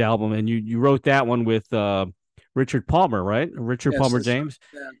great album. And you wrote that one with Richard Palmer, right? Richard yes, Palmer that's James.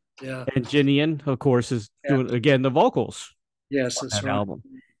 right. Yeah, yeah, And Ginian, of course, is yeah. doing again the vocals Yes, on that's that right. album.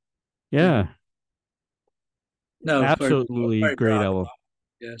 Yeah. Yeah, No, very, absolutely very great proud of album.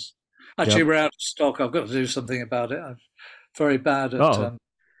 that. Yes. Actually, Yep. we're out of stock. I've got to do something about it. I'm very bad at. Oh,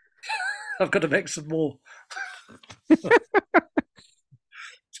 I've got to make some more. It's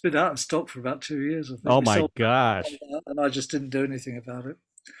been out of stock for about 2 years, I think. oh We my sold gosh. that, and I just didn't do anything about it.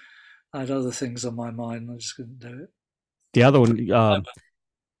 I had other things on my mind, and I just couldn't do it. The other one,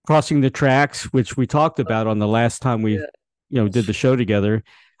 Crossing the Tracks, which we talked about on the last time we, Yeah, did the show together.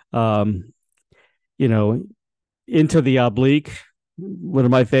 Um, you know, Into the Oblique, one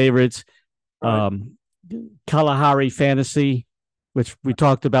of my favorites. right. Um, Kalahari Fantasy, which we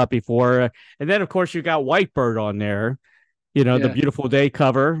talked about before. And then, of course, you got Whitebird on there, the Yeah, Beautiful Day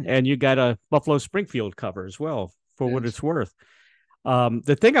cover, and you got a Buffalo Springfield cover as well, for what yes. it's worth.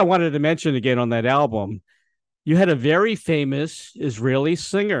 The thing I wanted to mention again on that album, you had a very famous Israeli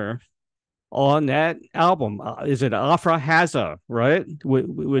singer on that album. Is it Afra Haza, right?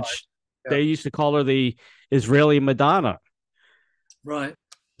 Which Yeah, they used to call her the Israeli Madonna. right.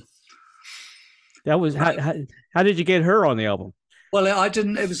 That was Right. how did you get her on the album? Well, I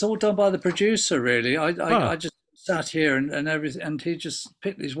didn't. It was all done by the producer, really. I Huh. just sat here and everything, and he just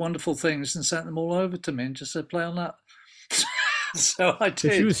picked these wonderful things and sent them all over to me and just said, "Play on that." So I She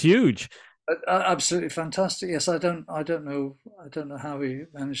did. was huge. Absolutely fantastic. Yes, I don't know how he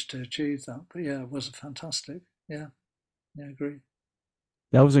managed to achieve that, but yeah, it was fantastic. Yeah, yeah, I agree.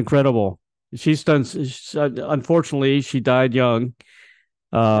 That was incredible. She's done. Unfortunately, she died young,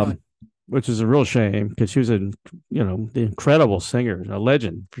 Right. um, which is a real shame because she was the incredible singer, a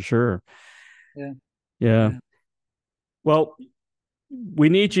legend for sure. Yeah. Yeah. Yeah. Well, we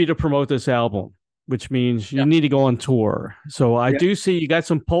need you to promote this album, which means you Yeah. need to go on tour. So I Yeah. do see you got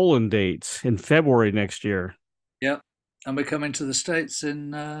some Poland dates in February next year. Yeah. And we're coming to the States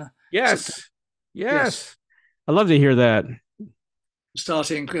in September. Yes. Yes. Yes. I love to hear that. Going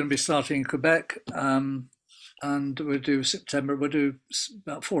to be starting in Quebec. And we'll do September. We'll do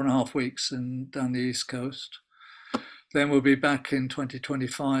about 4.5 weeks down the East Coast. Then we'll be back in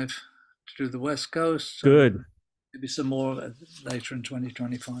 2025 to do the West Coast, Good. and maybe some more later in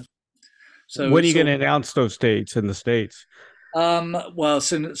 2025. So When are you it's going to all announce those dates in the States? well,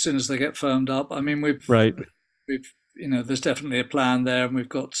 soon as they get firmed up. I mean, Right. we've there's definitely a plan there, and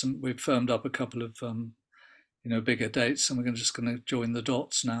we've firmed up a couple of bigger dates, and we're just going to join the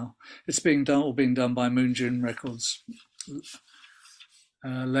dots now. It's being done by Moonjune Records.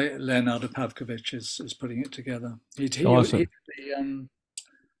 Leonardo Pavkovich is putting it together. He Awesome.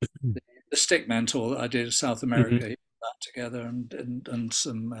 the stick mentor that I did in South Mhm. America. He put that together, and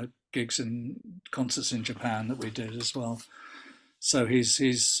some gigs and concerts in Japan that we did as well. So he's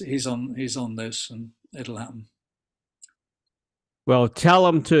on this, and it'll happen. Well, tell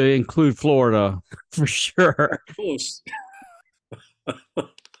them to include Florida for sure. Of course.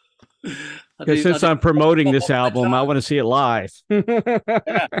 Because I since need I'm promoting this my album, I time. want to see it live. Yeah,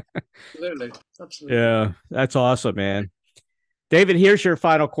 absolutely, absolutely. Yeah, that's awesome, man. David, here's your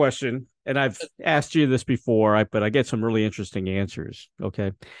final question. And I've asked you this before, but I get some really interesting answers. Okay.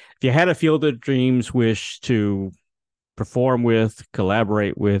 If you had a field of dreams wish to perform with,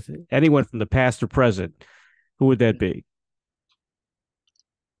 collaborate with anyone from the past or present, who would that be?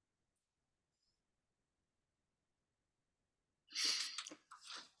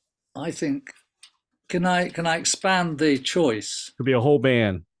 I think can I expand the choice? Could be a whole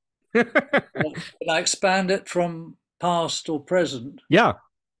band. Can I expand it from past or present? Yeah,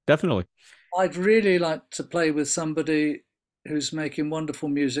 definitely. I'd really like to play with somebody who's making wonderful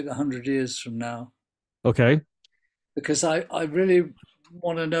music 100 years from now, Okay. because I really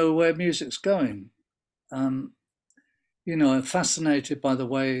want to know where music's going. Um, I'm fascinated by the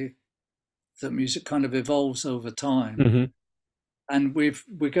way that music kind of evolves over time, Hmm. and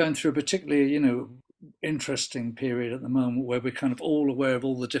we're going through a particularly interesting period at the moment where we're kind of all aware of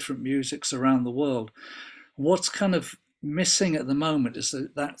all the different musics around the world. What's kind of missing at the moment is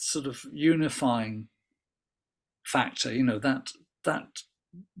that sort of unifying factor, that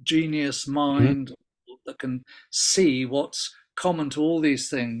genius Hmm. mind that can see what's common to all these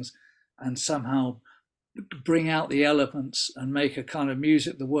things and somehow bring out the elements and make a kind of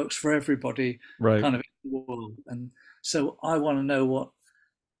music that works for everybody Right. kind of in the world. And so I want to know what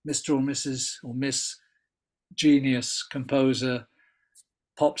Mr. or Mrs. or Miss Genius, composer,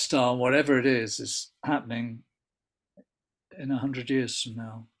 pop star, whatever it is happening in 100 years from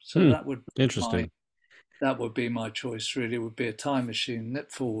now. So Hmm. Interesting. that would be my choice. Really, it would be a time machine,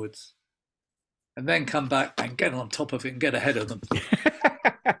 nip forwards, and then come back and get on top of it and get ahead of them.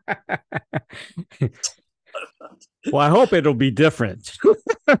 Well, I hope it'll be different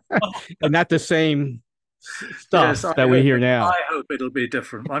and not the same Yes, stuff that we hear now. I hope it'll be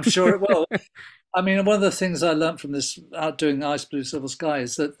different. I'm sure it will. I mean, one of the things I learned from this out doing Ice Blue Silver Sky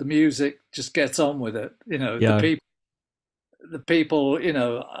is that the music just gets on with it. Yeah. The people,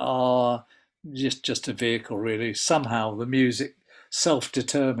 are just a vehicle really. Somehow the music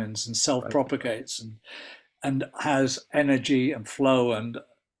self-determines and Right. self-propagates and has energy and flow and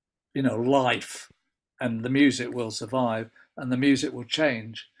life, and the music will survive and the music will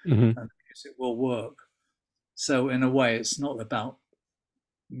change Hmm. and the music will work. So in a way, it's not about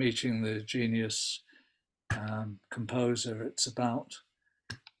meeting the genius composer. It's about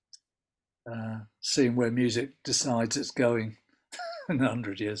seeing where music decides it's going in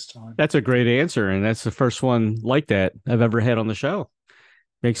 100 years' time. That's a great answer. And that's the first one like that I've ever had on the show.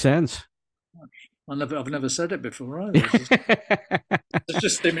 Makes sense. I've never said it before either. It's just a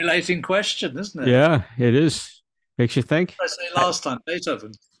stimulating question, isn't it? Yeah, it is. Makes you think. I say last time,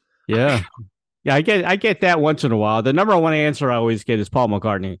 Beethoven. Yeah. Yeah, I get that once in a while. The number one answer I always get is Paul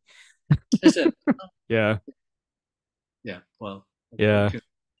McCartney. Is it? Yeah. Yeah. Well, Yeah. I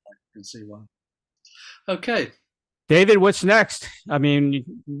can see why. Okay. David, what's next? I mean,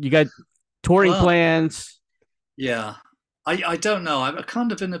 you got touring Well, plans. yeah. I don't know. I'm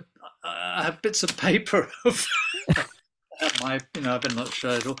kind of in a. I have bits of paper of I've been not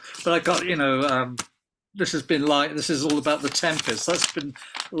sure at all, but I got this has been like this is all about the Tempest. That's been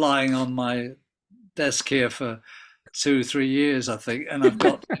lying on my desk here for 2 3 years, I think, and I've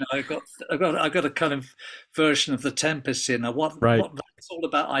got I've got a kind of version of the Tempest here. Now, Right. what that's all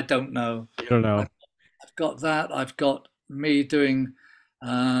about, I don't know. You don't know. I've, I've got that. I've got me doing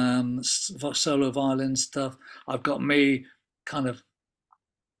solo violin stuff. I've got me kind of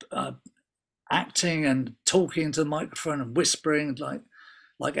uh, acting and talking to the microphone and whispering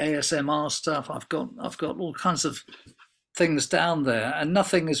like ASMR stuff. I've got all kinds of things down there, and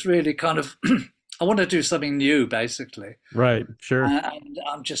nothing is really kind of. I want to do something new, basically, Right. Sure. and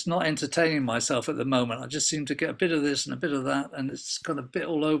I'm just not entertaining myself at the moment. I just seem to get a bit of this and a bit of that, and it's kind of a bit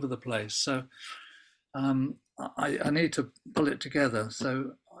all over the place. So I need to pull it together.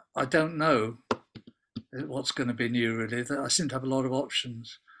 So I don't know what's going to be new. Really, I seem to have a lot of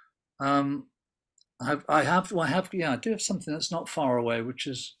options. Um, yeah, I do have something that's not far away, which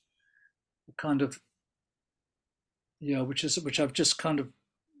is kind of, which I've just kind of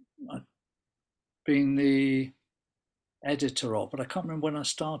been the editor of, but I can't remember when I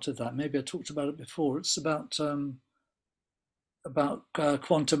started that. Maybe I talked about it before. It's about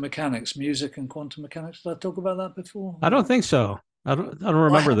quantum mechanics, music and quantum mechanics. Did I talk about that before? I don't think so. I don't Well,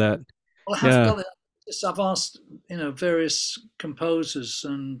 remember that. I have Yeah. got it. I've asked, various composers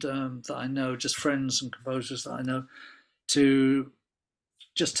and that I know, just friends and composers that I know, to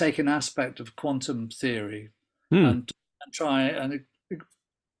just take an aspect of quantum theory Hmm. and try and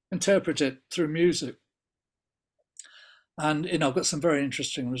interpret it through music. And I've got some very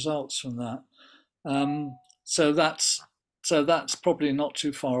interesting results from that. Um, so that's that's probably not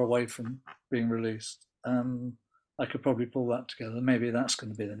too far away from being released. I could probably pull that together. Maybe that's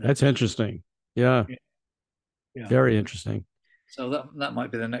going to be the That's next. interesting. Yeah. Yeah, yeah. Very interesting. So that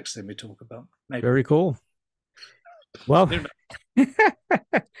might be the next thing we talk about. Maybe. Very cool. Well,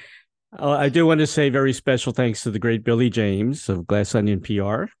 I do want to say very special thanks to the great Billy James of Glass Onion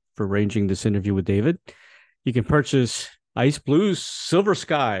PR for arranging this interview with David. You can purchase Ice Blues Silver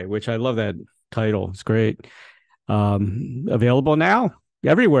Sky, which I love that title. It's great. Available now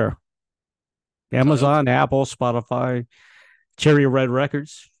everywhere. Amazon, Apple, Spotify, Cherry Red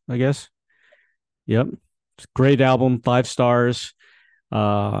Records, I guess. Yep. It's a great album, 5 stars.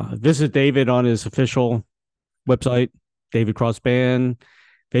 Visit David on his official website, David Cross Band,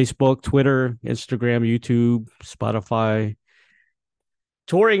 Facebook, Twitter, Instagram, YouTube, Spotify.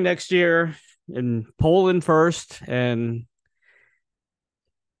 Touring next year in Poland first, and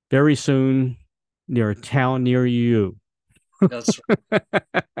very soon near a town near you. That's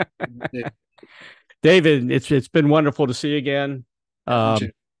right. David, it's been wonderful to see you again. Yeah,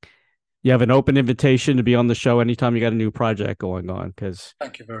 You have an open invitation to be on the show anytime you got a new project going on, because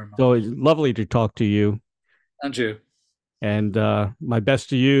thank you very it's much. always lovely to talk to you. And you. And my best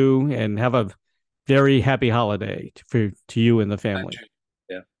to you, and have a very happy holiday to you and the family. And you.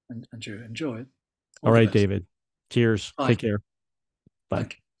 Yeah, and you enjoy it. All right, David. Cheers. Bye. Take care. Bye.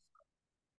 Thank you.